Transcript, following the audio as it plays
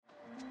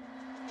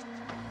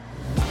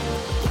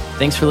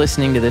Thanks for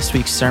listening to this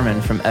week's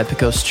sermon from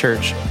Epikos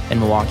Church in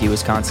Milwaukee,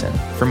 Wisconsin.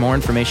 For more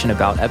information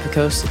about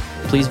Epikos,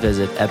 please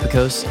visit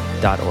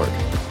epikos.org.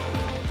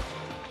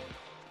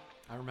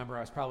 I remember I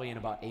was probably in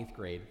about 8th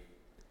grade,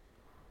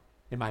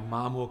 and my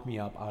mom woke me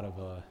up out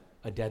of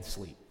a dead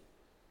sleep,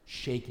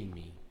 shaking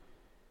me.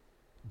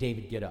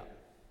 David, get up.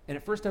 And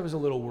at first I was a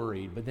little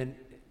worried, but then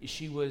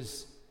she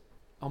was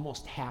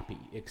almost happy,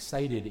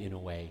 excited in a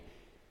way.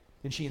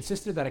 And she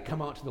insisted that I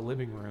come out to the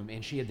living room,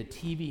 and she had the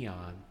TV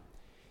on,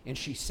 and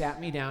she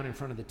sat me down in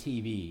front of the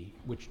TV,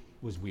 which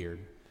was weird.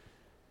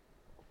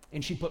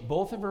 And she put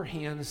both of her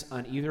hands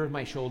on either of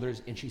my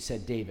shoulders, and she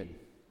said, David,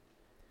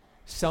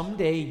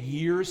 someday,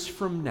 years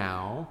from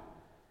now,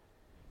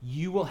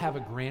 you will have a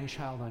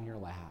grandchild on your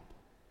lap,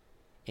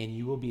 and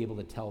you will be able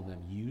to tell them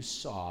you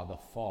saw the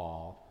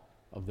fall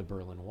of the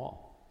Berlin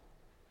Wall.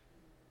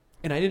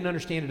 And I didn't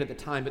understand it at the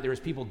time, but there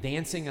was people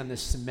dancing on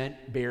this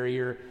cement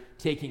barrier,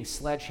 taking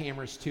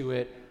sledgehammers to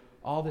it,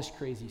 all this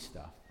crazy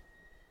stuff.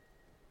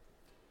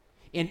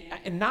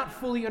 And not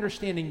fully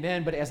understanding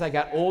then, but as I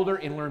got older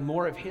and learned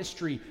more of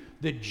history,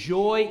 the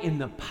joy and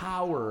the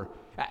power,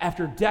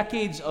 after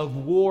decades of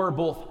war,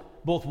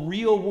 both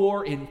real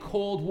war and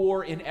Cold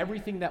War and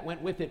everything that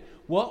went with it,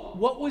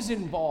 what was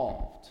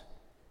involved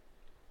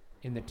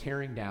in the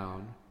tearing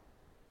down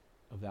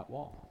of that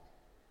wall?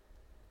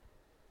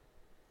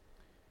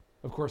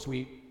 Of course,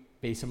 we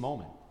face a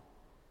moment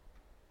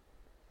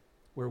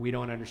where we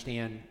don't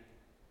understand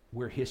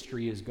where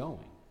history is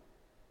going.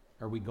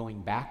 Are we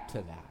going back to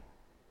that?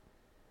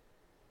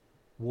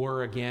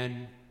 War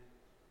again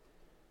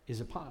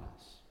is upon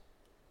us.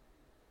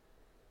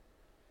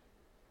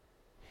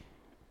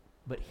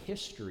 But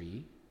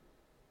history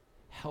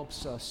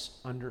helps us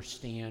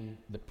understand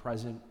the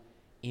present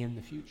and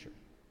the future.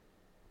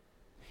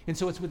 And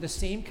so it's with the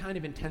same kind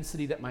of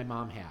intensity that my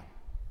mom had.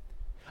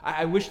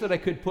 I wish that I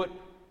could put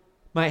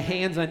my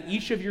hands on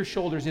each of your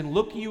shoulders and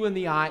look you in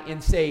the eye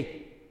and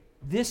say,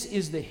 this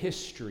is the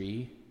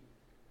history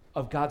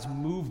of God's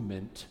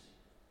movement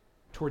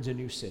towards a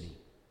new city.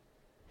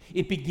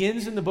 It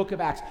begins in the book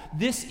of Acts.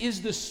 This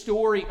is the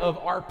story of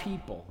our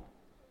people.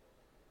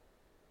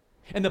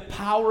 And the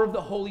power of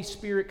the Holy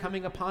Spirit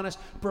coming upon us,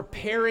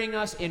 preparing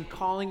us and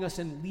calling us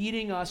and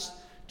leading us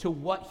to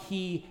what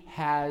He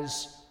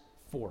has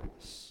for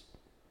us.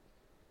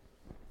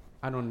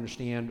 I don't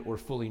understand or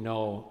fully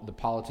know the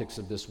politics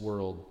of this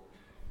world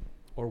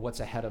or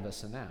what's ahead of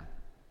us in that.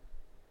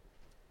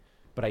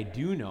 But I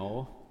do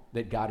know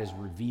that God is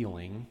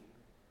revealing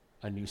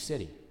a new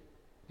city.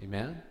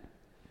 Amen?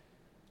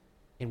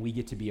 And we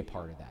get to be a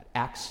part of that.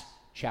 Acts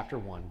chapter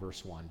 1,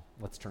 verse 1.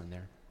 Let's turn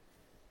there.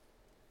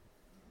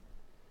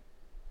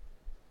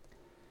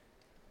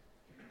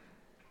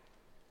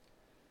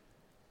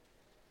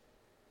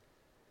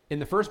 In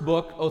the first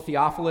book, O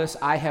Theophilus,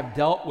 I have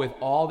dealt with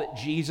all that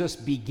Jesus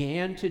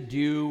began to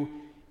do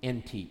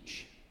and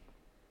teach.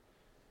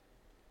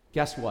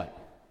 Guess what?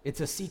 It's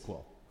a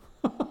sequel.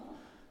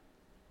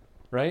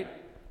 Right?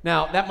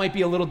 Now, that might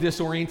be a little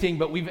disorienting,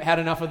 but we've had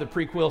enough of the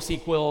prequel,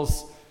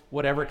 sequels,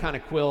 whatever kind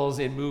of quills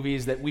in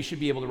movies that we should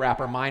be able to wrap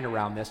our mind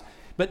around this.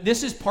 But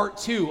this is part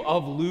 2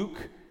 of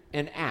Luke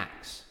and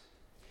Acts.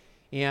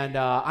 And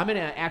I'm going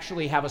to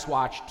actually have us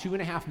watch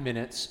 2.5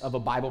 minutes of a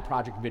Bible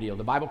Project video.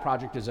 The Bible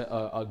Project is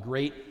a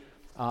great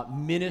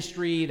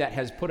ministry that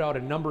has put out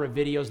a number of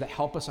videos that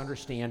help us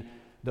understand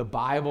the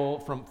Bible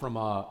from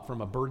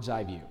a bird's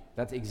eye view.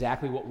 That's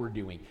exactly what we're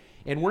doing.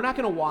 And we're not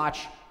going to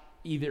watch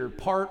either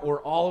part or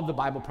all of the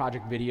Bible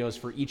Project videos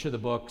for each of the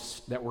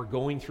books that we're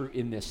going through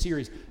in this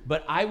series,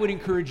 but I would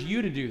encourage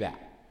you to do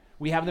that.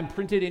 We have them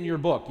printed in your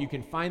book. You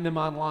can find them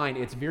online.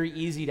 It's very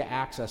easy to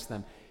access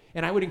them.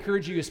 And I would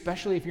encourage you,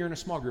 especially if you're in a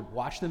small group,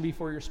 watch them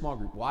before your small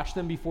group. Watch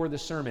them before the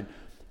sermon.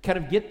 Kind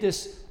of get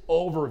this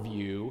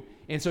overview.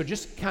 And so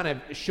just kind of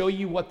show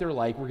you what they're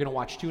like. We're going to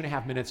watch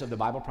 2.5 minutes of the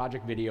Bible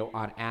Project video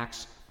on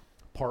Acts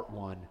part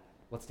 1.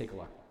 Let's take a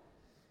look.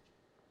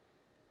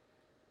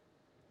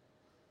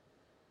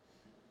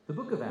 The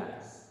book of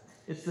Acts.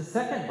 It's the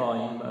second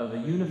volume of a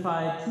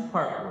unified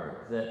 2-part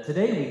work that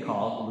today we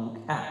call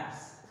Luke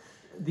Acts.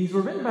 These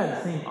were written by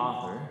the same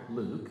author,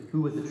 Luke,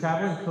 who was a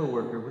traveling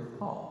co-worker with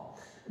Paul.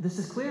 This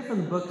is clear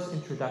from the book's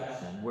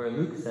introduction, where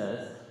Luke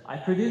says, I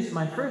produced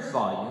my first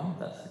volume,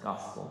 that's the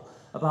gospel,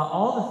 about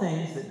all the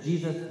things that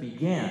Jesus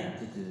began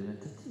to do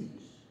and to teach.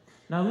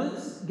 Now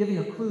Luke's giving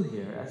a clue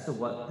here as to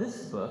what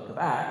this book of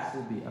Acts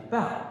will be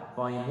about.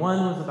 Volume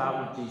 1 was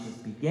about what Jesus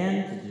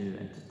began to do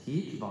and to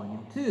teach.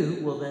 Volume 2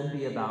 will then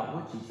be about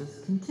what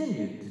Jesus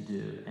continued to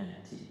do and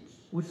teach.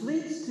 Which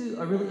leads to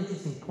a really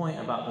interesting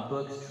point about the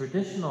book's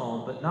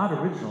traditional but not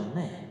original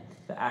name,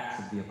 the Acts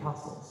of the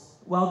Apostles.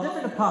 While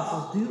different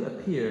apostles do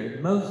appear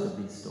in most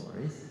of these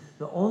stories,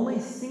 the only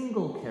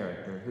single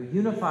character who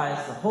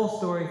unifies the whole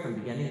story from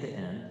beginning to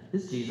end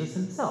is Jesus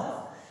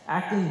himself,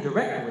 acting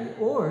directly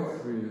or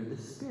through the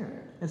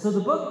Spirit. And so the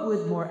book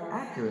would more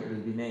accurately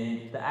be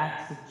named The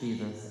Acts of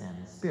Jesus and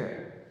the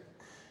Spirit.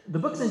 The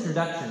book's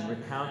introduction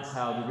recounts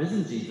how the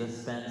risen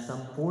Jesus spent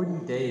some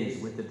 40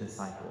 days with the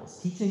disciples,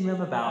 teaching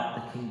them about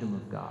the kingdom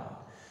of God.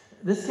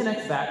 This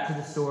connects back to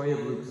the story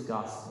of Luke's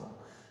gospel,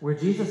 where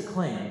Jesus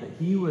claimed that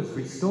he was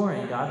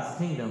restoring God's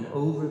kingdom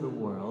over the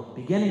world,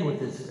 beginning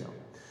with Israel.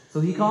 So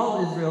he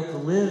called Israel to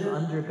live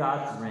under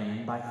God's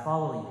reign by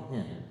following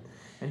him.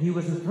 And he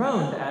was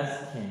enthroned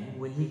as king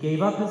when he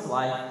gave up his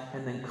life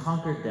and then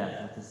conquered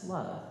death with his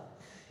love.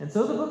 And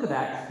so the book of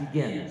Acts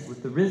begins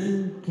with the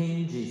risen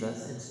King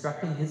Jesus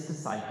instructing his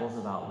disciples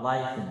about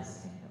life in his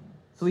kingdom.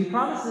 So he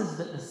promises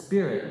that the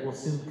Spirit will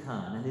soon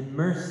come and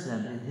immerse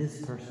them in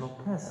his personal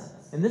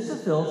presence. And this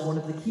fulfills one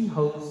of the key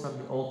hopes from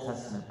the Old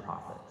Testament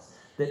prophets,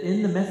 that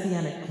in the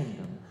Messianic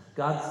kingdom,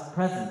 God's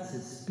presence,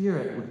 his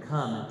Spirit, would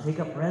come and take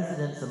up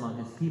residence among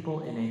his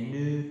people in a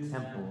new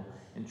temple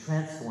and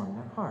transform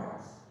their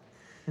hearts.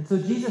 And so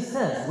Jesus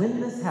says, when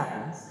this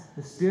happens,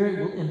 the Spirit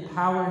will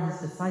empower his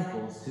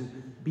disciples to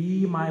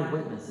be my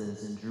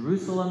witnesses in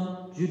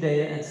Jerusalem,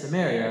 Judea, and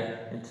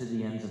Samaria, and to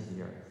the ends of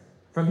the earth.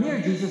 From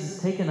here, Jesus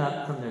is taken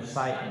up from their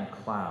sight in a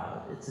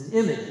cloud. It's an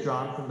image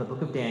drawn from the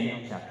book of Daniel,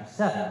 chapter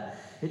 7.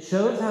 It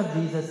shows how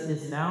Jesus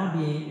is now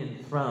being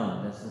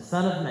enthroned as the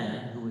Son of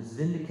Man, who was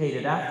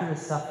vindicated after his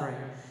suffering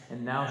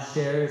and now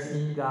shares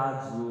in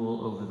God's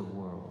rule over the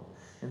world.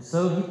 And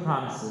so he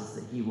promises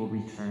that he will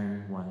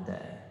return one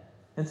day.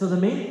 And so the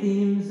main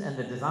themes and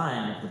the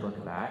design of the book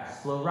of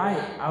Acts flow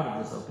right out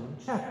of this opening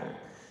chapter.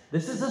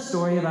 This is a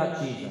story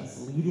about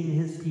Jesus leading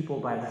his people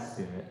by the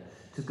Spirit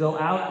to go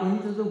out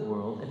into the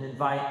world and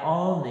invite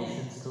all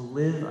nations to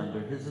live under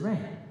his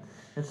reign.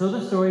 And so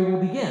the story will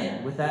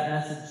begin with that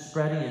message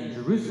spreading in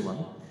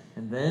Jerusalem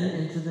and then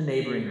into the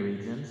neighboring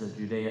regions of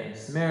Judea and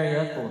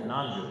Samaria full of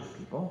non-Jewish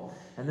people,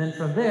 and then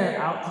from there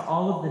out to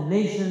all of the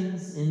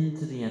nations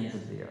into the ends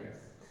of the earth.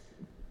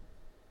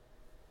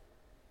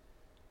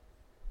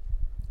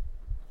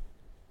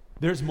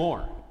 There's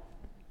more.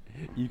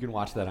 You can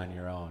watch that on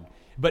your own.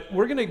 But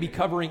we're going to be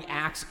covering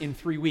Acts in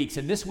 3 weeks.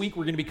 And this week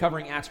we're going to be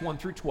covering Acts 1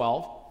 through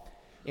 12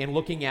 and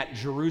looking at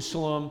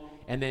Jerusalem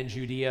and then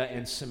Judea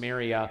and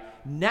Samaria.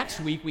 Next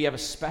week we have a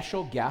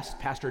special guest,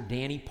 Pastor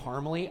Danny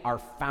Parmalee, our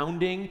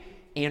founding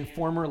and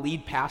former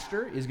lead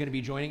pastor, is going to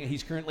be joining.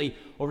 He's currently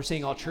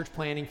overseeing all church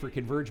planning for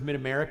Converge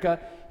Mid-America.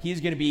 He's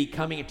going to be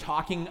coming and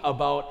talking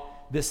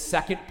about this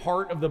second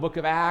part of the book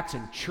of Acts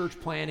and church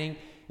planning.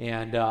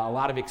 And a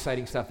lot of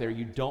exciting stuff there.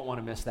 You don't want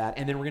to miss that.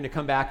 And then we're going to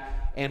come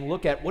back and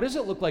look at what does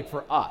it look like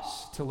for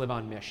us to live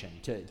on mission,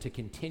 to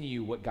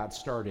continue what God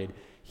started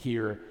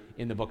here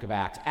in the book of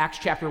Acts. Acts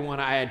chapter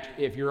 1,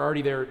 if you're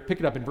already there,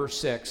 pick it up in verse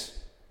 6.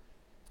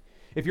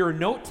 If you're a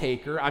note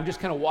taker, I'm just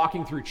kind of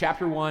walking through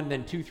chapter 1,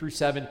 then 2 through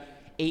 7,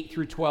 8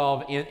 through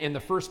 12. And the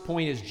first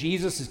point is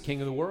Jesus is king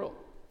of the world.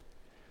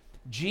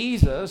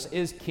 Jesus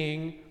is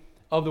king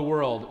of the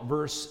world.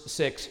 Verse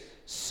 6.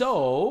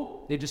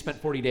 So, they just spent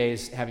 40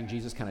 days having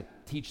Jesus kind of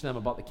teach them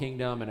about the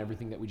kingdom and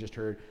everything that we just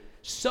heard.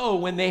 So,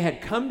 when they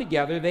had come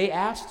together, they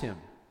asked him,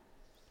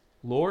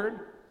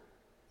 Lord,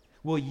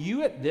 will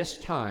you at this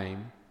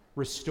time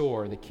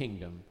restore the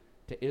kingdom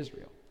to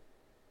Israel?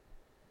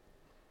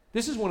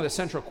 This is one of the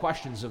central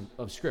questions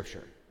of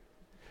Scripture.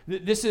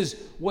 This is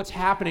what's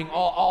happening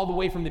all the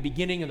way from the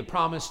beginning of the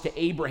promise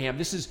to Abraham.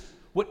 This is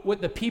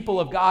what the people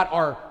of God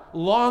are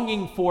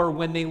longing for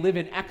when they live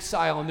in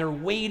exile and they're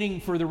waiting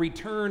for the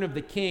return of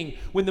the king.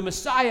 When the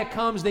Messiah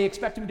comes, they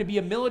expect him to be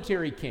a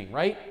military king,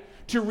 right?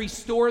 To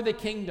restore the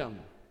kingdom.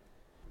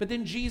 But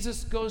then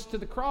Jesus goes to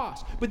the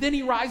cross. But then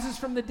he rises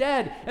from the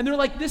dead. And they're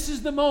like, this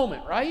is the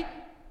moment, right?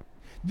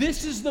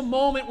 This is the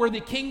moment where the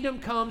kingdom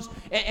comes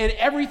and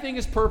everything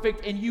is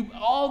perfect and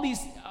all these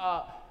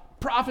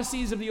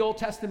prophecies of the Old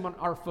Testament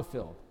are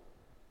fulfilled.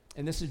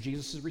 And this is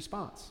Jesus'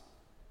 response.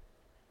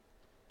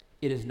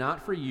 It is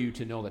not for you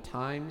to know the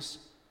times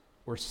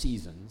or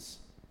seasons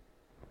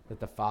that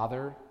the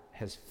Father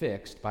has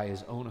fixed by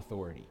his own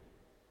authority.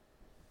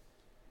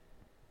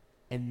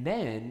 And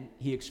then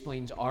he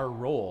explains our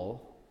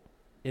role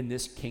in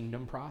this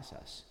kingdom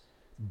process.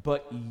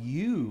 But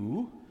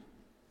you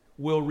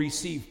will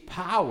receive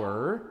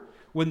power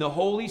when the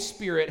Holy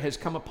Spirit has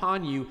come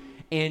upon you,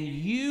 and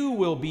you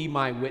will be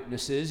my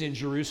witnesses in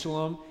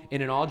Jerusalem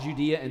and in all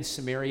Judea and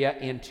Samaria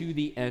and to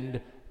the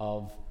end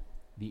of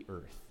the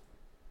earth.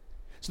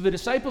 So the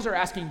disciples are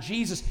asking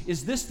Jesus,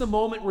 is this the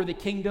moment where the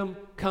kingdom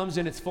comes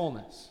in its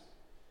fullness?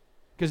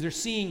 Because they're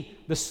seeing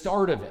the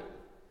start of it.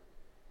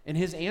 And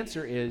his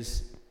answer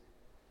is,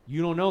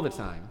 you don't know the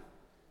time,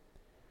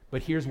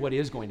 but here's what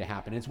is going to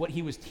happen. It's what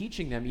he was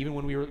teaching them even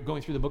when we were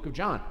going through the book of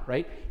John,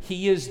 right?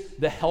 He is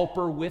the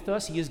helper with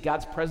us. He is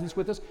God's presence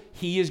with us.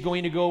 He is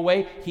going to go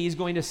away. He's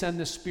going to send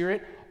the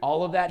Spirit.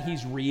 All of that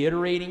he's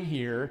reiterating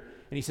here.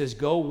 And he says,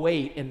 go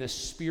wait, and the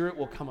Spirit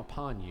will come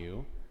upon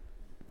you.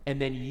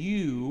 And then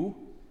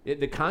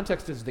the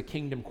context is the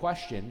kingdom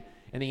question,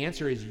 and the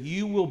answer is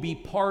you will be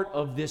part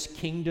of this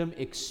kingdom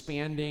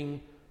expanding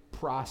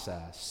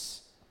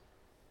process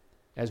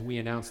as we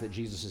announce that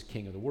Jesus is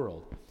king of the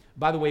world.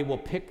 By the way, we'll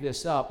pick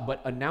this up,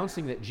 but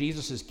announcing that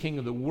Jesus is king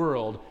of the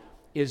world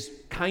is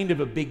kind of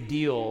a big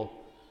deal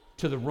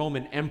to the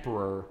Roman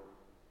emperor,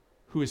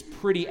 who is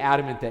pretty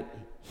adamant that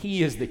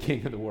he is the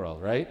king of the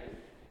world, right?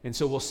 And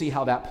so we'll see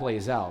how that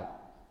plays out.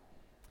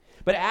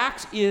 But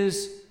Acts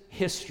is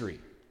history,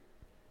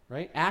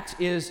 right? Acts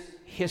is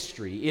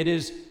history. It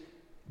is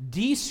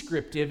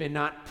descriptive and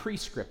not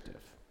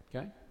prescriptive,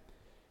 okay?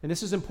 And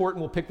this is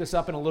important. We'll pick this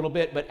up in a little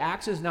bit, but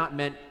Acts is not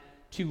meant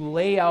to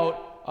lay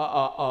out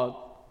a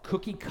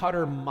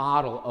cookie-cutter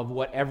model of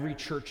what every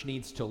church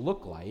needs to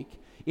look like.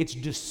 It's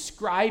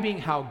describing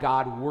how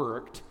God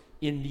worked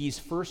in these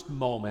first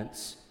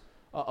moments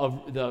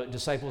of the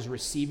disciples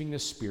receiving the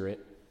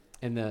Spirit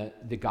and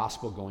the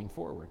gospel going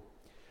forward.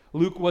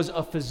 Luke was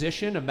a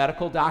physician, a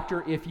medical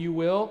doctor, if you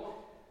will.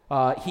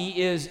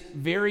 He is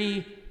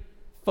very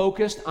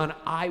focused on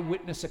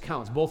eyewitness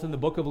accounts, both in the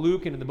book of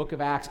Luke and in the book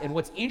of Acts. And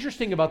what's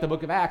interesting about the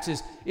book of Acts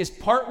is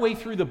partway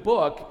through the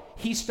book,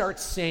 he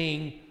starts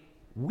saying,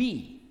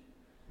 we.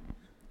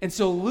 And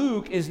so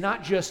Luke is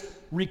not just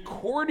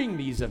recording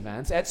these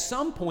events. At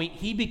some point,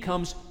 he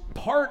becomes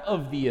part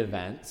of the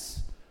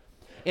events.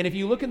 And if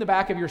you look in the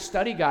back of your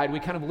study guide, we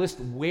kind of list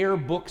where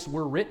books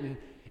were written.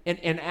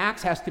 And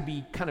Acts has to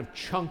be kind of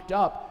chunked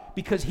up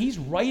because he's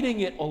writing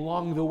it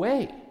along the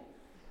way.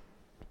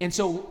 And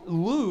so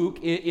Luke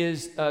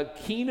is a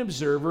keen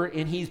observer,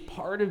 and he's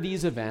part of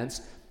these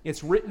events.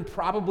 It's written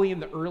probably in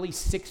the early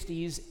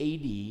 60s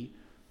AD,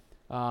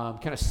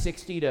 kind of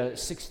 60 to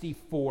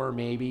 64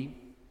 maybe.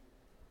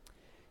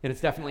 And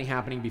it's definitely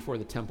happening before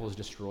the temple is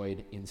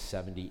destroyed in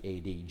 70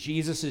 AD.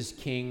 Jesus is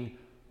king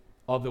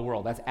of the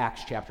world. That's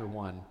Acts chapter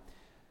 1.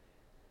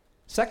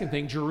 Second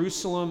thing,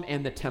 Jerusalem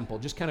and the temple,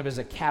 just kind of as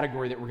a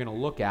category that we're going to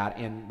look at,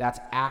 and that's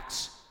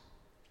Acts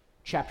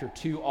chapter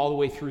 2 all the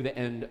way through the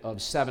end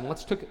of 7.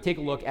 Let's take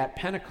a look at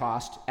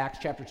Pentecost, Acts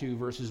chapter 2,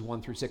 verses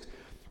 1 through 6.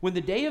 When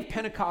the day of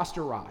Pentecost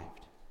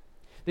arrived,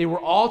 they were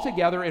all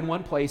together in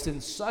one place,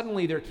 and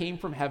suddenly there came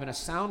from heaven a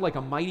sound like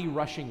a mighty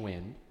rushing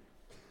wind,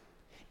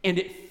 and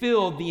it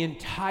filled the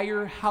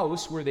entire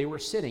house where they were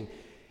sitting.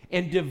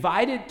 And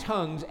divided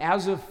tongues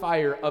as of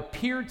fire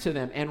appeared to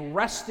them and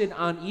rested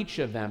on each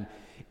of them.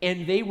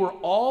 And they were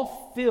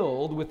all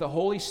filled with the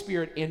Holy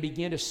Spirit and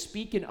began to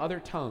speak in other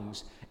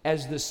tongues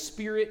as the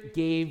Spirit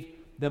gave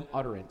them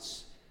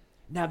utterance.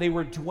 Now they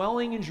were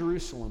dwelling in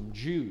Jerusalem,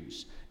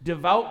 Jews,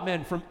 devout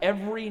men from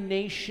every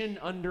nation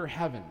under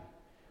heaven.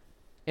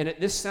 And at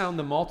this sound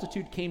the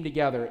multitude came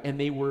together, and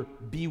they were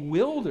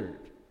bewildered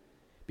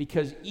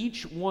because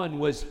each one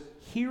was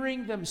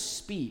hearing them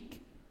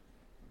speak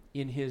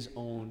in his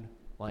own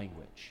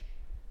language.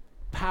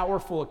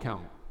 Powerful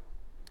account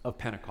of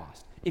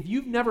Pentecost. If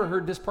you've never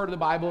heard this part of the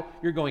Bible,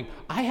 you're going,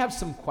 I have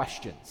some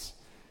questions,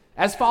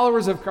 as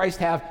followers of Christ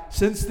have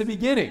since the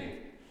beginning,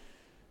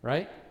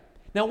 right?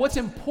 Now, what's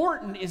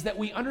important is that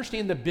we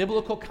understand the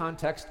biblical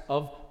context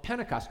of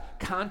Pentecost.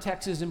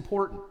 Context is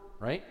important,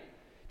 right?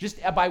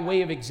 Just by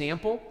way of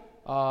example,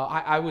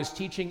 I was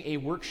teaching a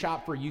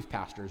workshop for youth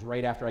pastors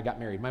right after I got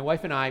married. My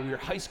wife and I, we were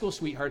high school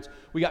sweethearts.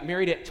 We got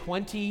married at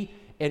 20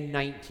 and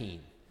 19,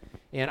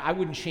 and I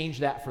wouldn't change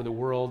that for the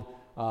world.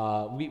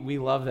 We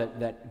love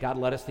that God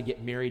led us to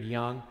get married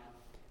young.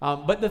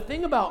 But the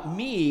thing about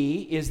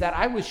me is that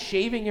I was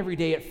shaving every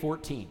day at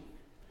 14.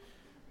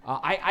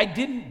 I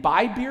didn't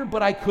buy beer,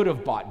 but I could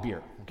have bought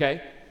beer,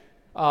 okay?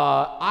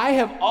 I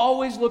have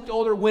always looked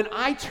older. When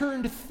I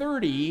turned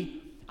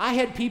 30, I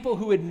had people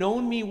who had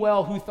known me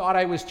well who thought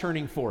I was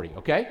turning 40,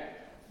 okay?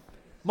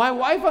 My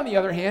wife, on the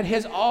other hand,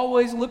 has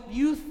always looked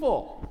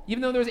youthful.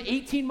 Even though there's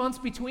 18 months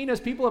between us,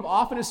 people have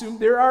often assumed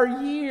there are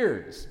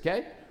years,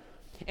 okay?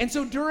 And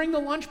so during the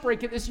lunch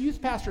break at this youth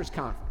pastors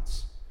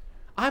conference,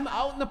 I'm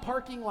out in the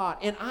parking lot,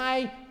 and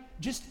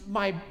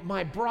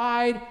my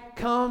bride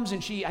comes,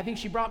 and I think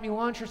she brought me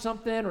lunch or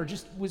something, or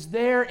just was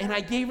there, and I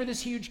gave her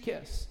this huge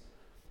kiss.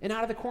 And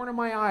out of the corner of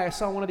my eye, I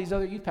saw one of these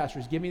other youth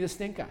pastors give me the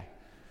stink eye.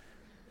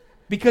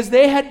 Because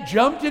they had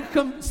jumped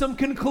to some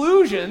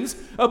conclusions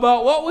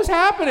about what was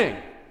happening.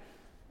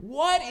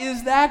 What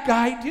is that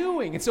guy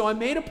doing? And so I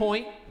made a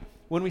point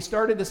when we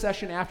started the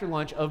session after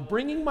lunch of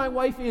bringing my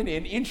wife in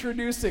and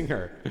introducing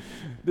her.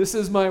 This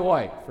is my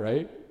wife,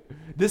 right?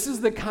 This is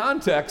the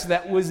context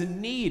that was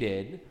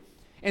needed.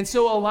 And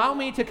so allow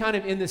me to kind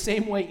of, in the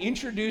same way,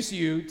 introduce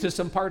you to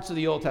some parts of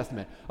the Old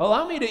Testament.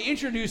 Allow me to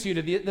introduce you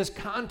to this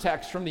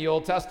context from the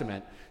Old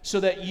Testament so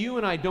that you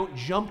and I don't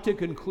jump to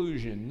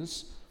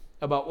conclusions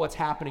about what's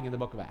happening in the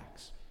book of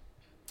Acts.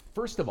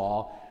 First of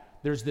all,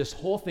 there's this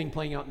whole thing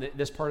playing out in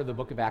this part of the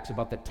book of Acts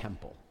about the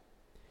temple.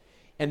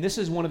 And this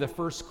is one of the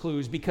first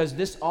clues,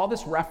 because all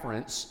this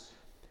reference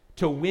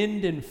to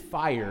wind and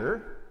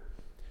fire,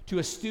 to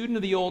a student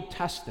of the Old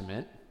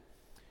Testament,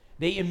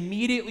 they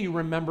immediately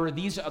remember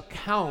these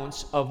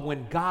accounts of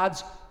when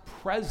God's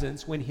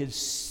presence, when his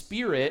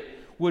Spirit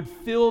would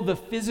fill the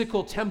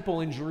physical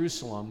temple in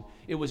Jerusalem,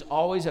 it was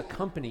always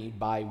accompanied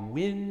by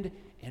wind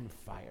and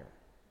fire.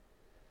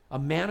 A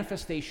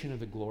manifestation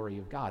of the glory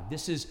of God.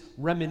 This is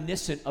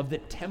reminiscent of the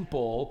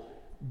temple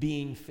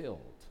being filled,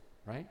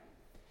 right?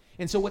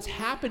 And so what's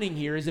happening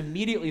here is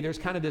immediately there's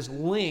kind of this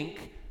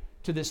link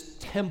to this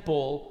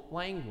temple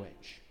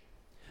language.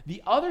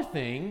 The other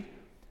thing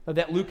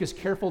that Luke is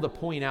careful to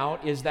point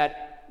out is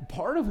that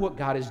part of what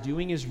God is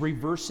doing is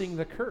reversing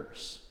the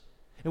curse.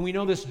 And we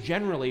know this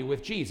generally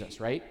with Jesus,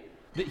 right?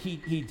 that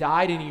he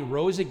died and he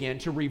rose again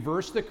to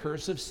reverse the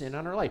curse of sin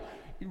on our life.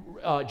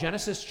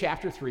 Genesis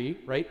chapter 3,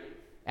 right?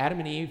 Adam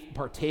and Eve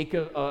partake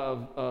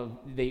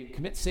they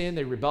commit sin,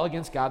 they rebel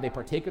against God, they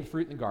partake of the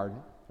fruit in the garden,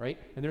 right?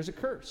 And there's a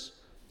curse.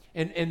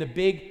 And the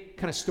big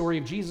kind of story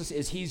of Jesus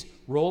is he's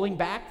rolling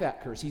back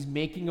that curse. He's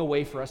making a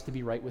way for us to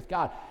be right with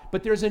God.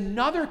 But there's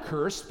another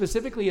curse,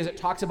 specifically as it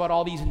talks about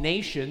all these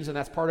nations, and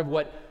that's part of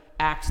what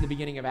the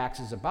beginning of Acts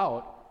is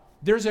about.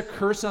 There's a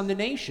curse on the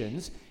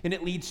nations, and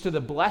it leads to the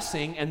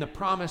blessing and the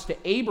promise to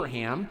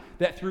Abraham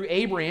that through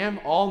Abraham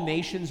all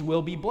nations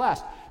will be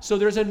blessed. So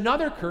there's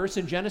another curse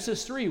in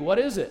Genesis 3. What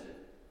is it?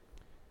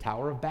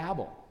 Tower of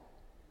Babel,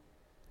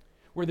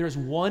 where there's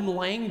one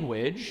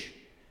language,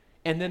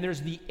 and then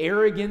there's the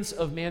arrogance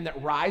of man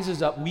that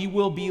rises up. We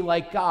will be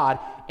like God,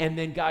 and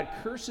then God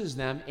curses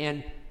them,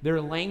 and their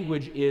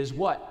language is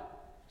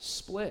what?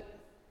 Split.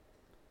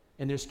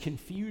 And there's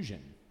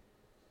confusion.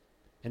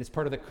 And it's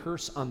part of the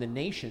curse on the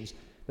nations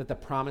that the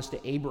promise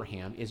to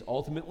Abraham is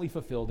ultimately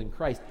fulfilled in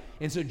Christ.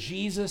 And so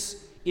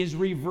Jesus is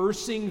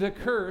reversing the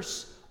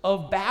curse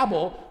of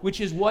Babel, which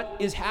is what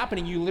is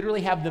happening. You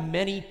literally have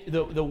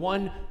the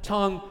one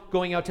tongue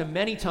going out to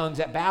many tongues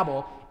at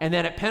Babel, and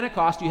then at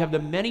Pentecost you have the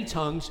many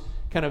tongues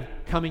kind of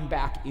coming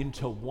back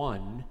into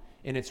one,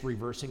 and it's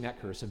reversing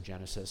that curse of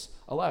Genesis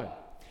 11.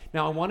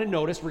 Now I want to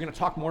notice, we're going to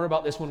talk more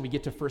about this when we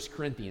get to 1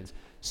 Corinthians.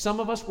 Some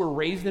of us were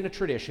raised in a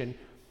tradition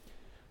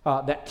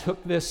that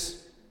took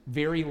this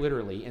very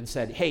literally and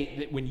said,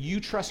 hey, when you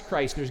trust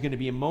Christ, there's going to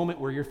be a moment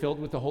where you're filled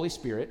with the Holy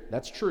Spirit.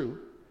 That's true.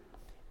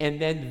 And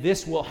then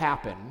this will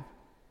happen,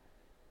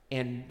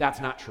 and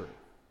that's not true.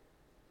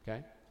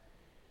 Okay?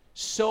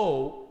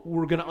 So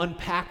we're going to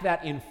unpack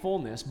that in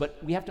fullness, but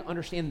we have to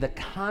understand the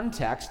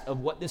context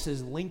of what this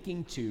is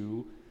linking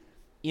to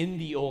in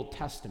the Old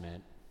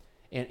Testament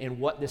and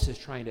what this is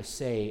trying to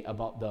say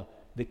about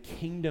the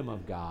kingdom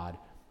of God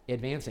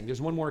advancing.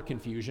 There's one more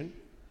confusion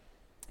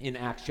in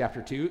Acts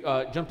chapter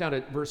 2. Jump down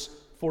to verse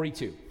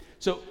 42.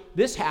 So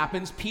this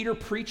happens. Peter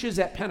preaches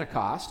at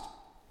Pentecost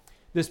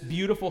this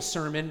beautiful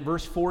sermon.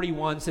 Verse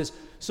 41 says,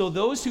 so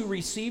those who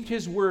received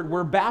his word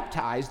were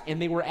baptized, and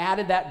they were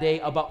added that day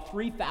about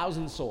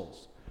 3,000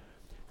 souls.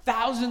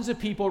 Thousands of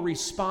people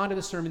respond to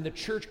the sermon. The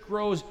church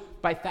grows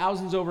by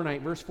thousands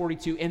overnight. Verse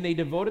 42, and they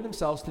devoted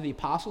themselves to the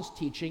apostles'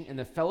 teaching and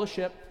the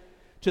fellowship,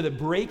 to the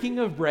breaking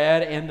of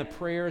bread and the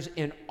prayers,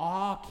 and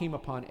awe came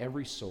upon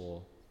every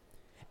soul.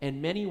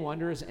 And many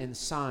wonders and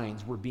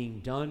signs were being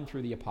done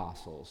through the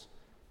apostles.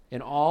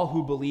 And all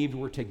who believed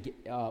were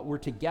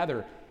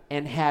together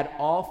and had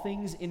all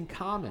things in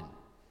common.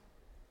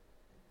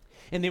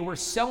 And they were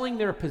selling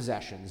their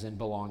possessions and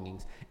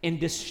belongings and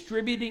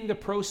distributing the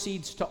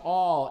proceeds to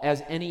all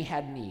as any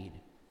had need.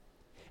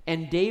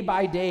 And day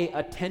by day,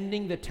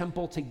 attending the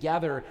temple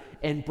together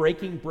and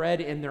breaking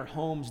bread in their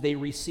homes, they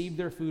received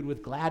their food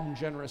with glad and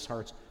generous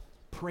hearts,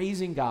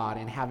 praising God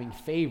and having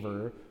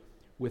favor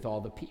with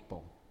all the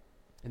people.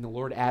 And the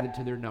Lord added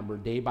to their number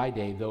day by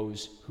day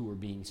those who were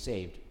being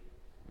saved.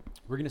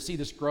 We're going to see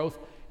this growth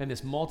and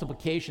this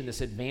multiplication,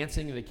 this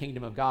advancing of the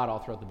kingdom of God all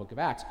throughout the book of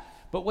Acts.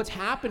 But what's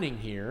happening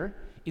here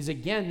is,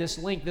 again, this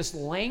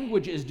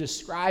language is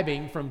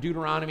describing from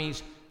Deuteronomy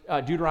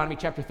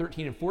chapter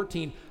 13 and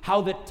 14,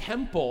 how the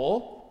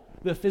temple,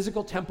 the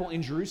physical temple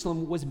in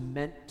Jerusalem, was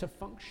meant to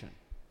function.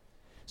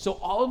 So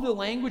all of the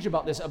language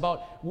about this,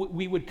 about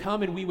we would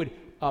come and we would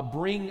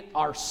bring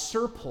our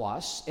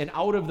surplus, and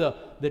out of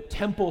the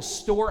temple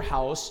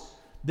storehouse,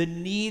 the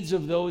needs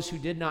of those who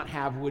did not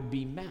have would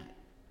be met.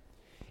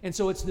 And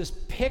so it's this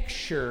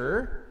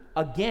picture,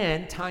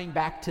 again, tying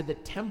back to the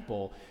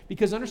temple,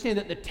 because understand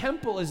that the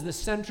temple is the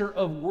center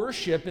of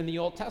worship in the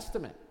Old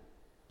Testament.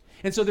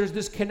 And so there's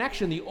this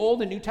connection. The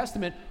Old and New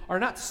Testament are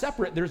not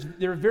separate.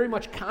 They're very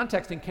much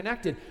context and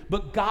connected,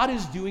 but God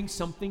is doing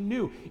something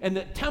new. And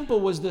the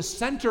temple was the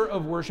center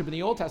of worship in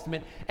the Old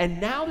Testament, and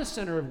now the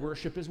center of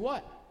worship is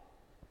what?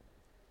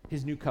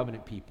 His new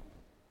covenant people.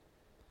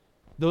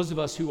 Those of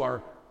us who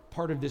are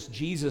part of this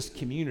Jesus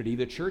community,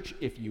 the church,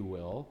 if you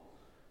will,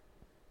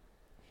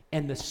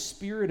 and the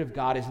Spirit of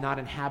God is not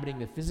inhabiting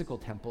the physical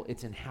temple,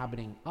 it's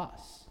inhabiting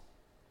us.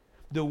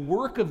 The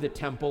work of the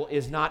temple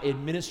is not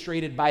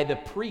administrated by the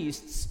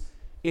priests.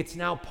 It's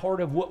now part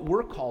of what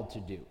we're called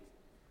to do,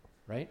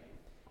 right?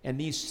 And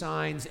these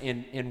signs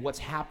and what's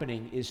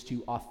happening is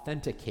to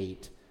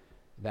authenticate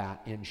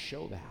that and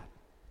show that.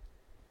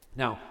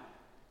 Now,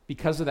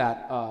 because of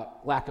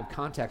that lack of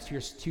context,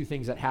 here's two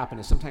things that happen.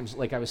 Is sometimes,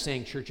 like I was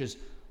saying, churches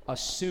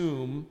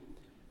assume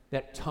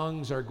that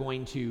tongues are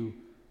going to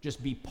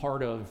just be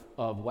part of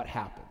what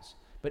happens.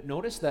 But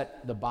notice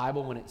that the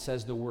Bible, when it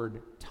says the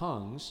word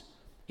tongues,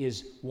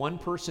 is one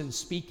person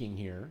speaking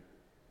here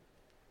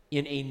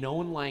in a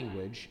known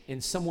language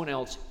and someone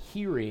else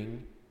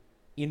hearing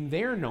in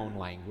their known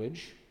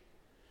language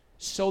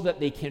so that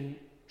they can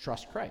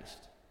trust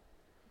Christ.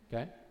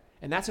 Okay?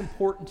 And that's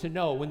important to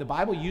know. When the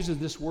Bible uses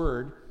this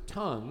word,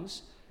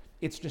 tongues,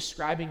 it's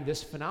describing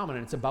this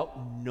phenomenon. It's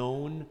about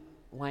known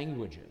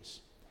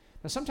languages.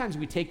 Now, sometimes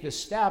we take this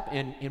step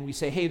and we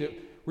say, hey,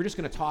 we're just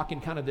going to talk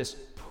in kind of this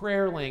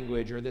prayer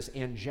language or this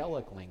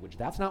angelic language.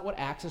 That's not what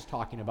Acts is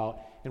talking about,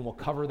 and we'll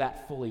cover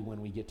that fully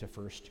when we get to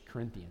 1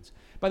 Corinthians.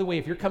 By the way,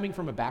 if you're coming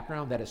from a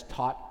background that has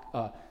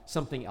taught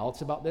something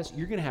else about this,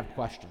 you're going to have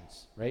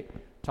questions, right?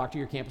 Talk to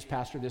your campus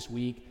pastor this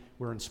week.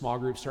 We're in small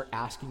groups. Start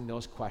asking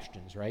those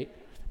questions, right?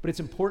 But it's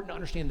important to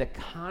understand the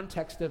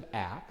context of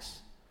Acts,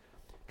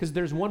 because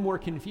there's one more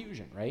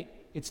confusion, right?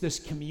 It's this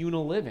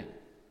communal living.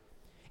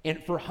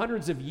 And for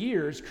hundreds of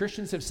years,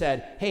 Christians have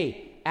said,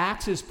 hey,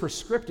 Acts is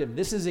prescriptive.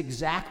 This is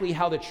exactly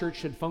how the church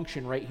should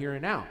function right here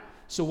and now.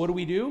 So what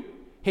do?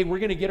 Hey, we're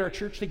going to get our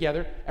church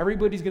together.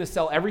 Everybody's going to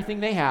sell everything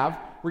they have.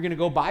 We're going to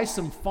go buy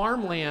some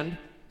farmland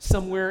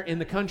somewhere in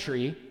the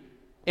country,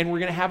 and we're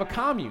going to have a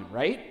commune,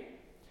 right?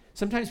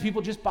 Sometimes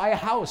people just buy a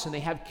house and they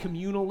have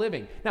communal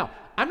living. Now,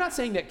 I'm not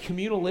saying that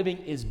communal living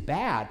is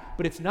bad,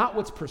 but it's not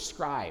what's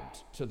prescribed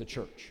to the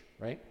church,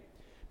 right?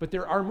 But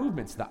there are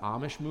movements, the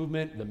Amish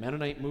movement, the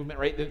Mennonite movement,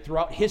 right? That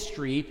throughout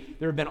history,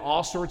 there have been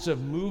all sorts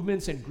of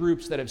movements and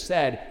groups that have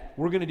said,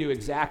 we're going to do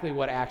exactly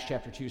what Acts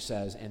chapter 2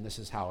 says, and this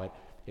is how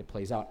it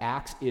plays out.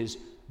 Acts is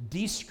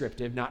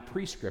descriptive, not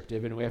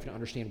prescriptive, and we have to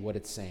understand what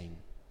it's saying.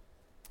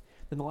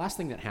 Then the last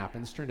thing that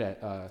happens, turn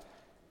to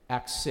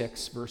Acts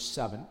 6, verse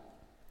 7.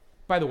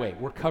 By the way,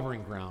 we're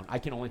covering ground. I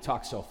can only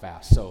talk so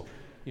fast, so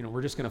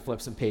we're just going to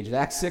flip some pages.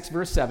 Acts 6,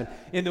 verse 7.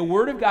 And the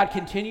word of God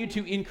continued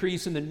to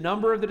increase, and the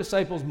number of the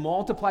disciples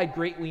multiplied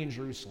greatly in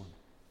Jerusalem.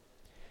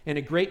 And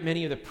a great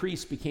many of the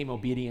priests became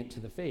obedient to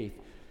the faith.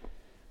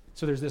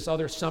 So there's this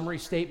other summary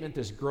statement,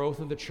 this growth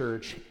of the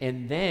church,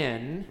 and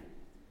then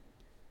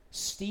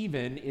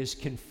Stephen is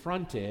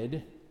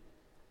confronted.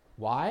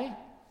 Why?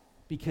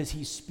 Because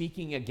he's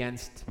speaking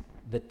against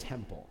the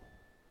temple.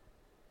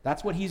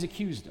 That's what he's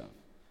accused of.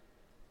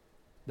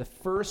 The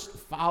first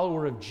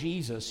follower of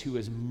Jesus who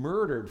is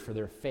murdered for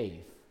their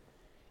faith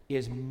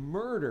is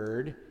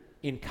murdered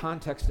in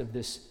context of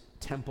this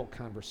temple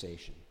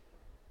conversation.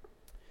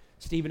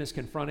 Stephen is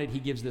confronted. He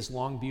gives this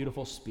long,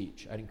 beautiful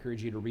speech. I'd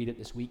encourage you to read it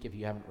this week if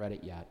you haven't read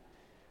it yet.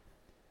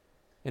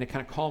 And it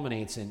kind of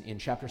culminates in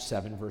chapter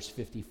 7, verse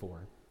 54.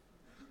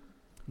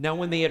 Now,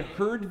 when they had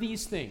heard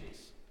these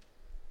things,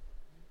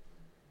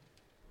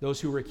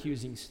 those who were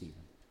accusing Stephen,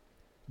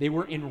 they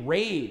were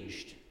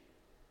enraged,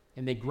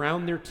 and they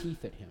ground their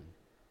teeth at him.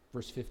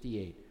 Verse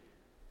 58.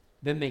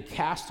 Then they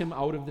cast him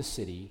out of the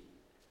city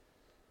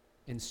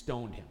and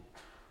stoned him.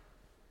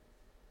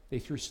 They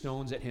threw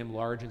stones at him,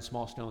 large and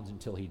small stones,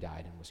 until he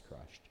died and was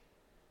crushed.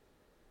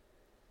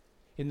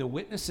 And the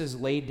witnesses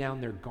laid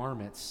down their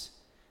garments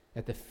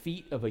at the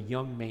feet of a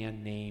young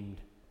man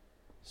named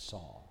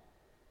Saul.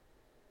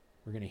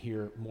 We're going to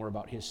hear more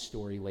about his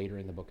story later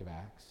in the book of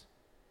Acts.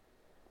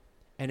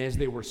 And as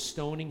they were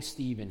stoning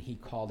Stephen, he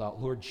called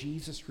out, Lord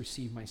Jesus,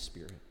 receive my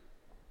spirit.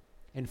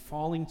 And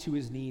falling to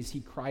his knees,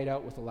 he cried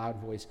out with a loud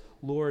voice,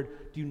 Lord,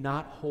 do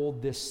not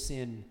hold this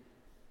sin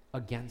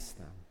against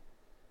them.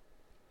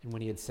 And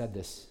when he had said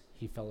this,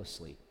 he fell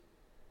asleep.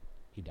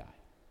 He died.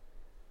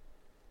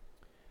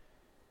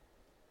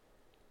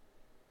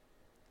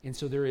 And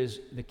so there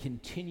is the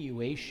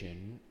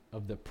continuation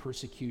of the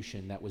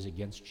persecution that was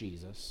against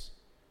Jesus,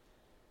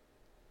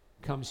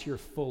 comes here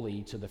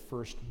fully to the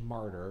first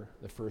martyr,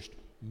 the first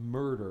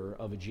murder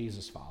of a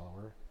Jesus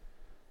follower.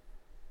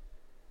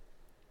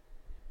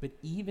 But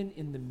even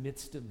in the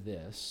midst of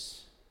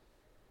this,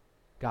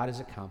 God is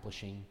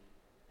accomplishing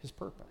his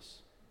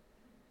purpose.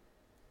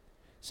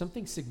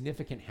 Something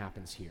significant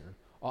happens here.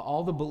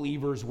 All the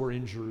believers were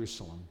in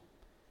Jerusalem.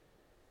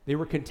 They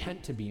were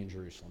content to be in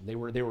Jerusalem.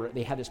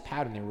 They had this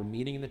pattern. They were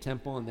meeting in the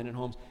temple and then at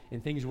homes,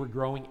 and things were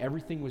growing.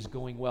 Everything was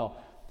going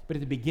well. But at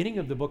the beginning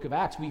of the book of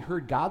Acts, we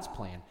heard God's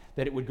plan,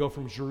 that it would go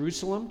from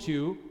Jerusalem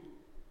to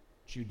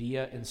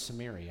Judea and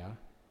Samaria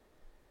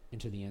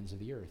and to the ends of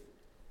the earth.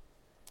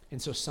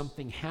 And so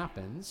something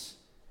happens.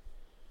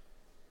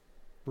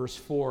 Verse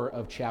 4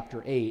 of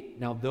chapter 8,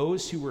 now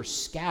those who were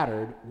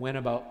scattered went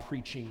about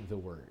preaching the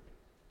word.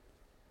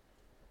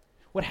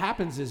 What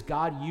happens is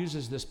God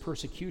uses this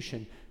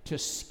persecution to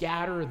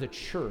scatter the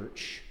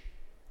church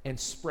and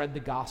spread the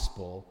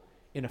gospel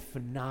in a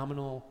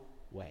phenomenal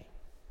way.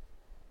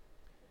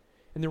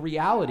 And the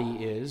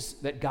reality is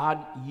that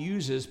God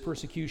uses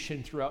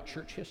persecution throughout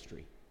church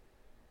history.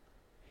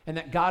 And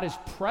that God is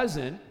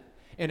present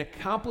in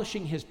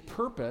accomplishing his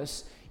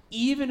purpose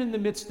even in the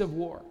midst of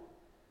war.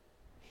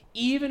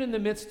 Even in the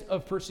midst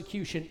of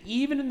persecution,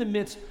 even in the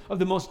midst of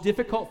the most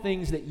difficult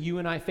things that you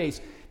and I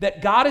face,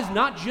 that God is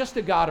not just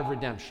a God of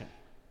redemption,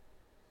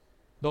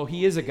 though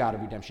he is a God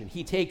of redemption.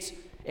 He takes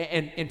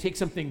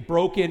something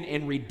broken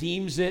and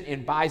redeems it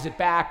and buys it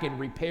back and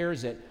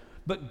repairs it.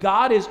 But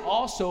God is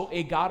also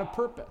a God of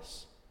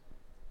purpose.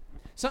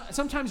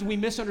 Sometimes we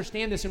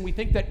misunderstand this and we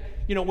think that,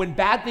 when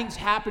bad things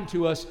happen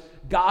to us,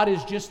 God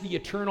is just the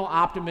eternal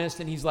optimist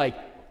and he's like,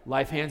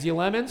 life hands you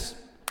lemons,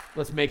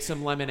 let's make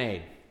some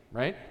lemonade,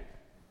 right?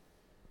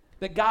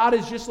 That God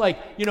is just like,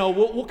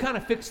 we'll kind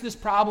of fix this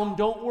problem,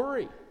 don't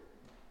worry.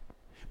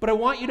 But I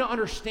want you to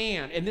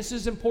understand, and this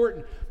is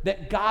important,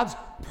 that God's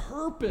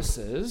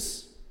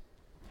purposes,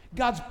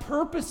 God's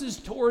purposes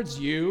towards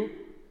you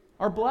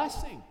are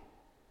blessing.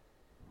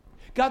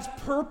 God's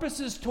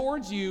purposes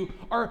towards you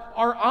are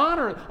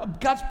honor.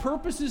 God's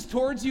purposes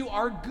towards you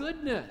are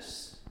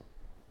goodness.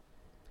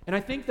 And I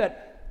think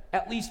that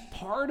at least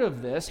part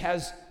of this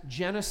has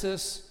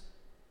Genesis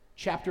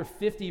chapter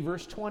 50,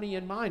 verse 20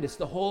 in mind. It's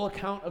the whole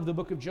account of the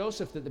book of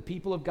Joseph that the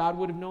people of God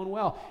would have known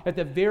well. At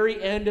the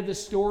very end of the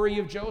story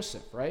of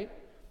Joseph, right?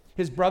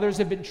 His brothers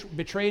have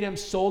betrayed him,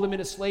 sold him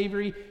into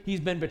slavery.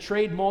 He's been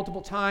betrayed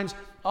multiple times,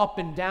 up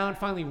and down,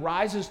 finally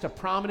rises to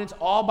prominence,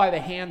 all by the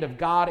hand of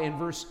God. And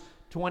verse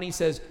 20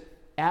 says,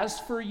 "As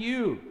for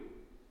you,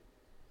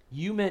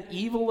 you meant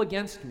evil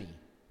against me,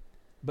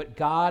 but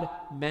God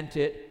meant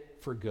it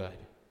for good,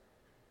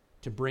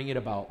 to bring it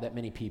about that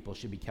many people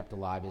should be kept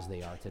alive as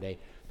they are today."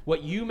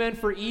 What you meant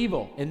for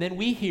evil, and then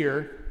we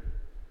hear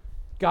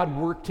God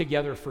worked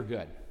together for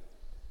good.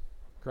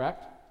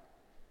 Correct?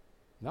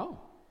 No.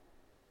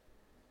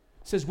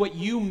 It says what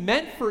you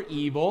meant for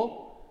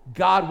evil,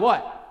 God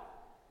what?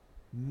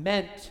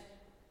 Meant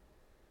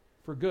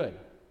for good.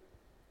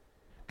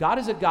 God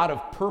is a God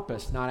of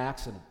purpose, not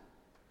accident.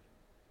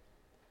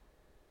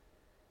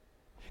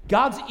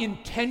 God's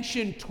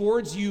intention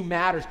towards you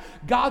matters.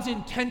 God's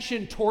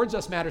intention towards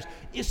us matters,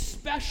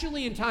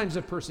 especially in times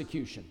of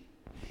persecution,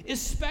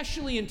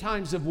 especially in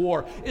times of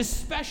war,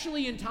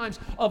 especially in times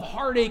of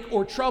heartache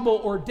or trouble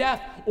or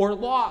death or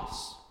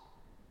loss.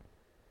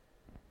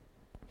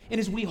 And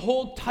as we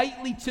hold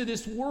tightly to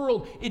this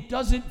world, it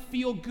doesn't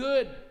feel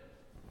good.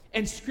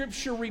 And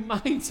Scripture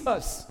reminds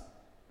us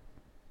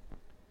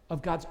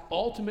of God's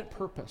ultimate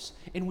purpose.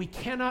 And we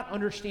cannot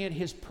understand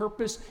His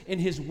purpose and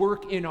His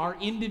work in our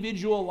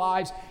individual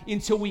lives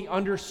until we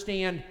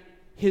understand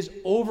His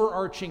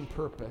overarching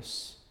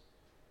purpose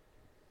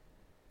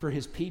for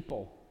His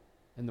people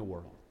and the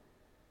world.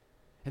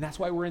 And that's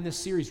why we're in this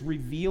series,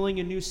 Revealing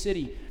a New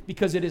City,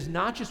 because it is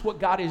not just what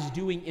God is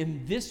doing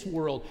in this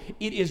world,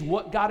 it is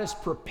what God is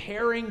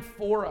preparing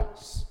for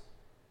us.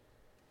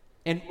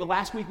 And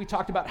last week we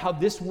talked about how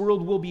this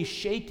world will be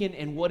shaken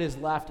and what is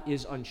left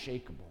is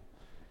unshakable.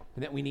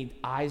 And that we need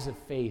eyes of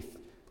faith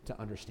to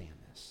understand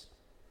this.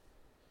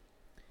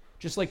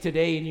 Just like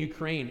today in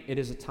Ukraine, it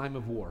is a time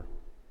of war.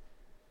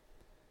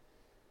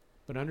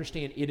 But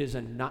understand, it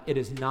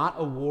is not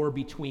a war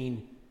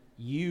between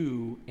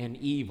you and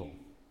evil,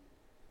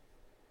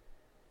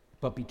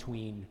 but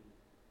between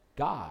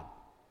God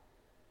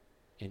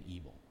and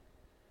evil.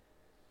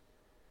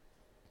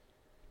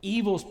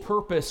 Evil's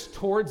purpose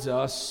towards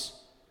us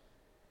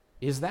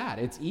is that.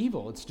 It's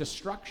evil. It's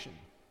destruction.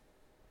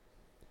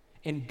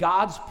 And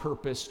God's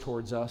purpose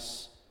towards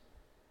us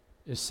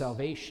is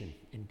salvation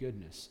and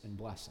goodness and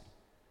blessing.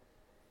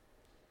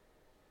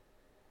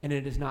 And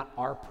it is not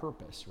our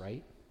purpose,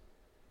 right?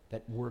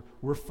 That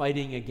we're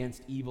fighting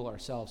against evil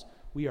ourselves.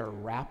 We are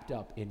wrapped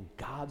up in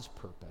God's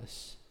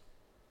purpose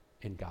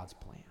and God's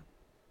plan.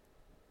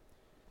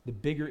 The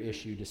bigger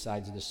issue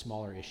decides the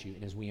smaller issue,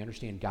 and as we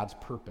understand God's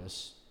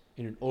purpose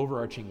in an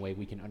overarching way,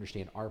 we can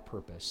understand our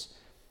purpose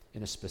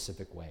in a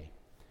specific way.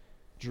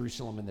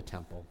 Jerusalem and the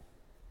temple.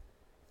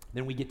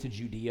 Then we get to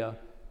Judea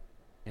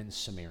and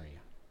Samaria.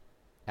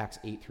 Acts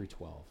 8 through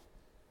 12.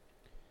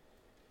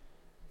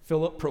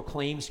 Philip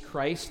proclaims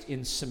Christ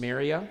in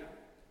Samaria,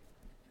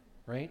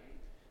 right?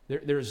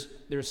 There's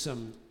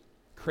some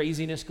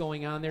craziness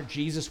going on there.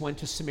 Jesus went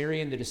to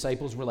Samaria and the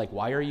disciples were like,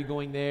 why are you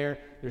going there?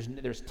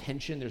 There's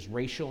tension, there's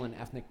racial and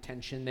ethnic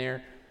tension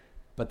there.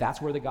 But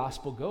that's where the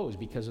gospel goes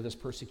because of this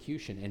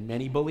persecution, and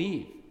many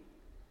believe.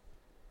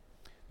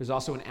 There's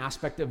also an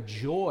aspect of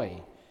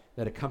joy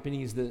that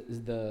accompanies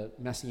the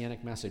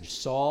messianic message.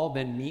 Saul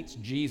then meets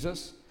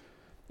Jesus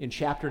in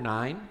chapter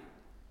 9.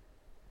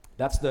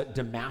 That's the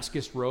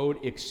Damascus Road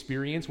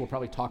experience. We'll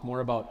probably talk more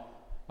about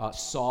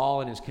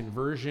Saul and his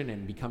conversion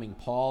and becoming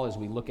Paul as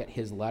we look at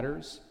his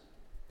letters.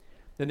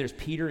 Then there's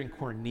Peter and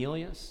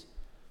Cornelius,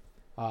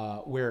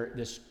 where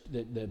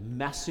the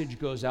message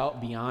goes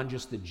out beyond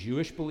just the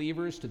Jewish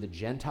believers to the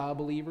Gentile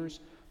believers.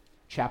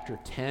 Chapter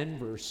 10,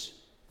 verse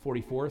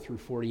 44 through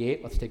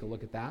 48. Let's take a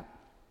look at that.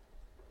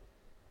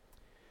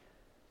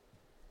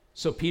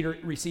 So Peter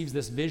receives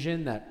this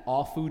vision that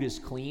all food is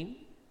clean.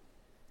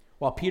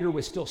 While Peter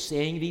was still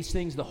saying these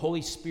things, the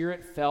Holy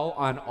Spirit fell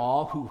on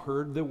all who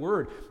heard the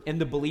word. And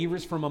the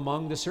believers from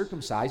among the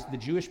circumcised, the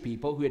Jewish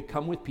people who had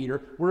come with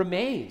Peter, were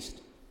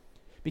amazed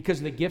because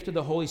the gift of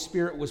the Holy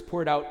Spirit was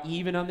poured out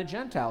even on the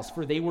Gentiles,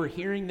 for they were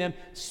hearing them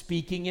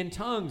speaking in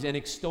tongues and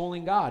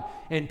extolling God.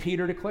 And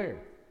Peter declared,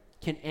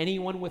 "Can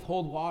anyone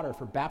withhold water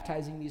for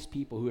baptizing these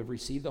people who have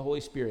received the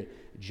Holy Spirit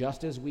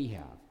just as we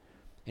have?"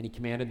 And he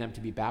commanded them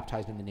to be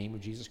baptized in the name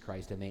of Jesus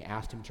Christ, and they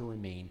asked him to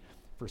remain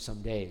for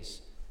some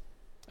days.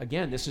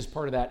 Again, this is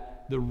part of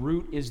that. The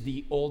root is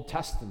the Old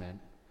Testament,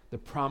 the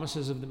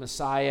promises of the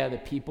Messiah, the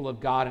people of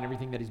God, and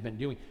everything that he's been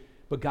doing.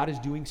 But God is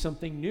doing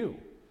something new.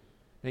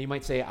 Now you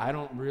might say, I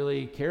don't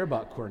really care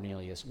about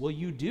Cornelius. Well,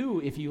 you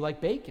do if you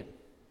like bacon.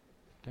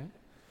 Okay?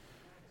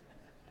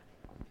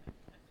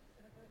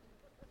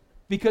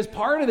 Because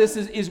part of this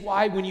is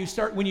why when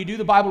you do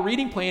the Bible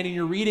reading plan and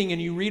you're reading and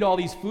you read all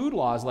these food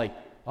laws, like,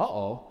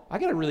 I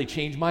got to really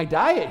change my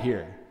diet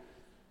here.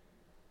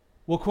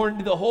 Well, according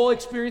to the whole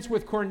experience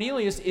with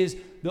Cornelius is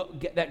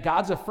that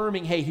God's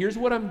affirming, hey, here's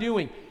what I'm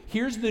doing.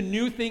 Here's the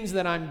new things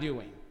that I'm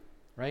doing,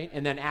 right?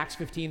 And then Acts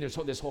 15, there's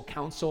this whole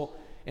council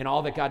and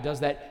all that God does.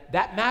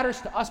 That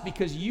matters to us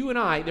because you and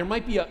I, there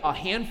might be a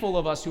handful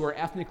of us who are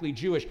ethnically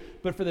Jewish,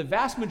 but for the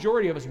vast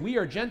majority of us, we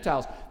are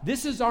Gentiles.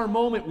 This is our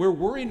moment where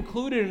we're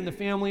included in the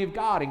family of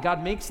God, and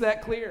God makes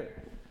that clear.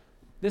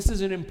 This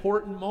is an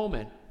important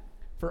moment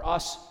for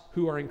us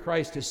who are in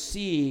Christ to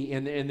see,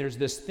 and there's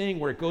this thing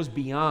where it goes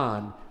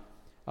beyond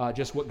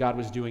just what God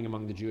was doing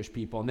among the Jewish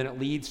people. And then it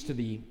leads to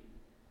the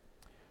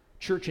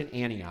church in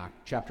Antioch,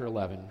 chapter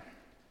 11,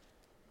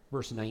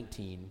 verse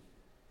 19.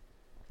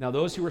 Now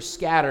those who were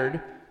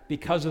scattered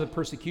because of the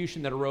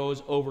persecution that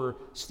arose over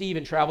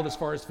Stephen traveled as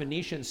far as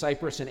Phoenicia and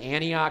Cyprus and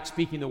Antioch,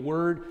 speaking the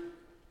word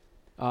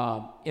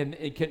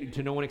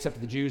to no one except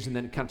the Jews. And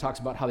then it kind of talks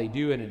about how they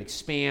do it, and it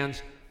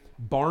expands.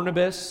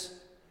 Barnabas,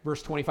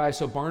 verse 25,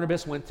 so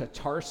Barnabas went to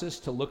Tarsus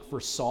to look for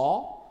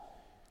Saul,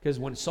 because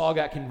when Saul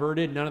got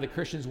converted, none of the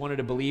Christians wanted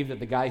to believe that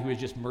the guy who was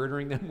just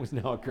murdering them was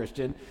now a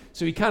Christian.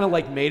 So he kind of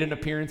like made an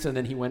appearance, and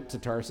then he went to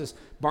Tarsus.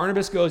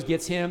 Barnabas goes,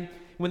 gets him.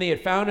 When they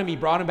had found him, he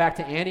brought him back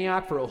to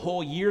Antioch. For a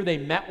whole year, they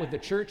met with the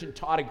church and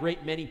taught a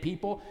great many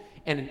people.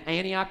 And in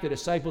Antioch, the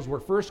disciples were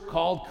first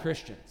called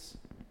Christians.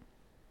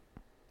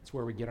 That's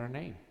where we get our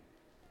name.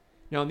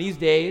 Now, in these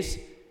days,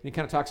 and he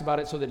kind of talks about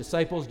it, so the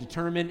disciples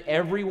determined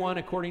everyone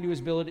according to his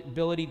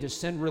ability to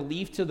send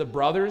relief to the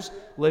brothers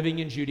living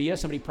in Judea.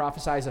 Somebody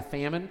prophesies a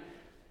famine.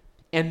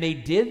 And they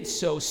did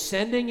so,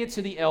 sending it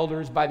to the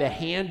elders by the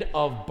hand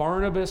of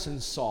Barnabas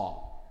and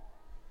Saul.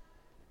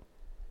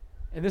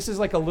 And this is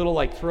like a little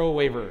like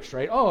throwaway verse,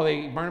 right?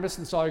 Barnabas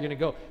and Saul are going to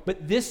go.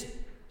 But this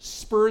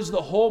spurs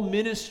the whole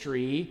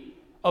ministry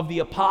of the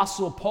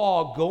Apostle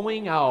Paul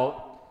going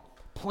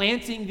out,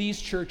 planting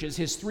these churches,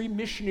 his 3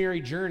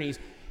 missionary journeys.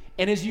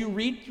 And as you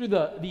read through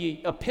the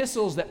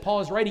epistles that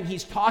Paul is writing,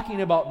 he's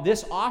talking about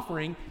this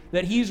offering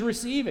that he's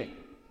receiving,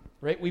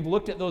 right? We've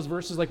looked at those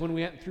verses like when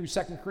we went through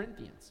 2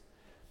 Corinthians.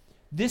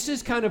 This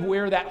is kind of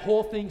where that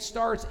whole thing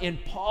starts,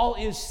 and Paul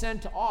is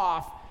sent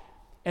off,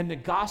 and the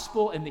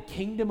gospel and the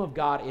kingdom of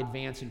God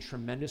advance in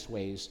tremendous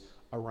ways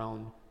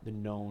around the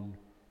known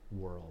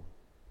world.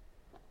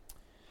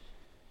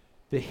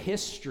 The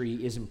history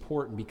is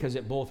important because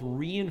it both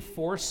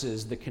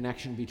reinforces the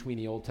connection between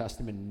the Old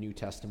Testament and New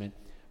Testament,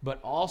 but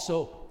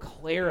also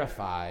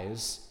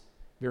clarifies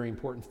very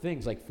important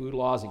things like food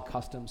laws and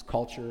customs,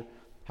 culture,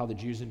 how the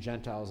Jews and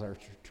Gentiles are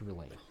to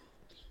relate.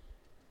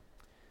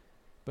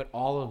 But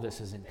all of this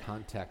is in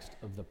context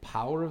of the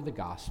power of the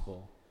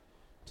gospel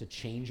to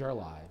change our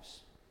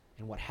lives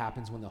and what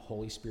happens when the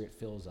Holy Spirit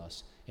fills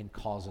us and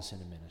calls us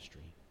into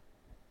ministry.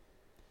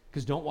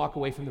 Because don't walk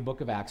away from the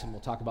book of Acts, and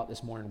we'll talk about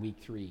this more in week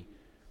 3.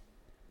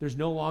 There's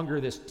no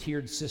longer this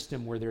tiered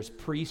system where there's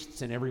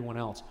priests and everyone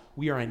else.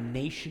 We are a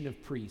nation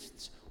of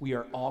priests. We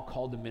are all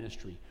called to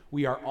ministry.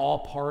 We are all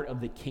part of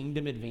the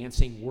kingdom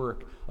advancing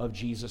work of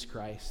Jesus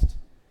Christ.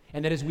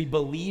 And that as we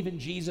believe in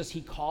Jesus,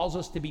 he calls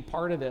us to be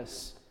part of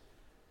this.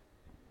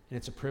 And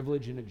it's a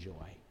privilege and a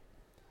joy.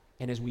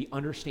 And as we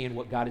understand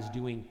what God is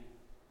doing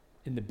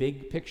in the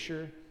big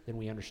picture, then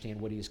we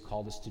understand what he has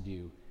called us to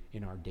do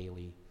in our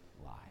daily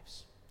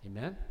lives.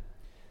 Amen?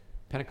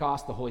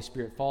 Pentecost, the Holy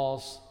Spirit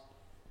falls.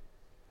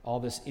 All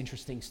this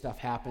interesting stuff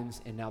happens,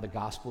 and now the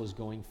gospel is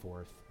going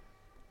forth.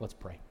 Let's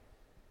pray.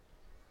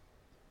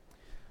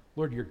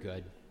 Lord, you're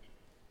good.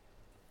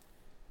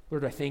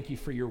 Lord, I thank you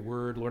for your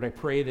word. Lord, I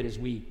pray that as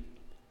we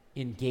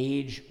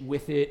engage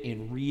with it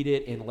and read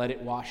it and let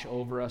it wash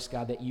over us,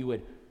 God, that you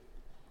would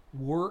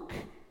work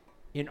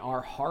in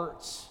our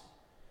hearts,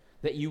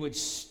 that you would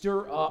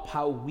stir up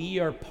how we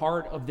are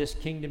part of this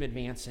kingdom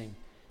advancing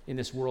in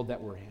this world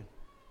that we're in.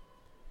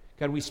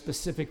 God, we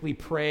specifically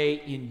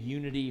pray in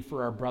unity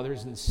for our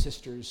brothers and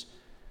sisters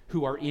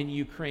who are in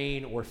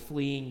Ukraine or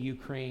fleeing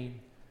Ukraine,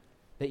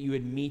 that you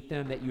would meet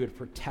them, that you would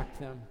protect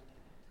them.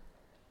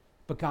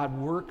 But God,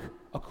 work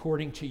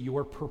according to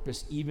your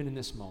purpose even in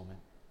this moment.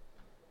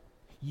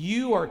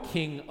 You are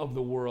King of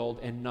the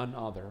world and none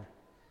other,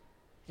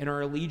 and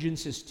our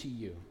allegiance is to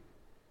you.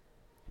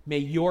 May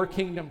your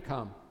kingdom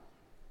come.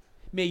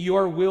 May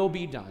your will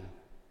be done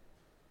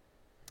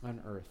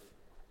on earth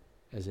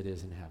as it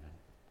is in heaven.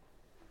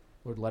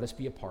 Lord, let us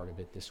be a part of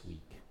it this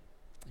week.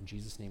 In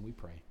Jesus' name we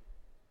pray.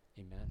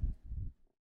 Amen.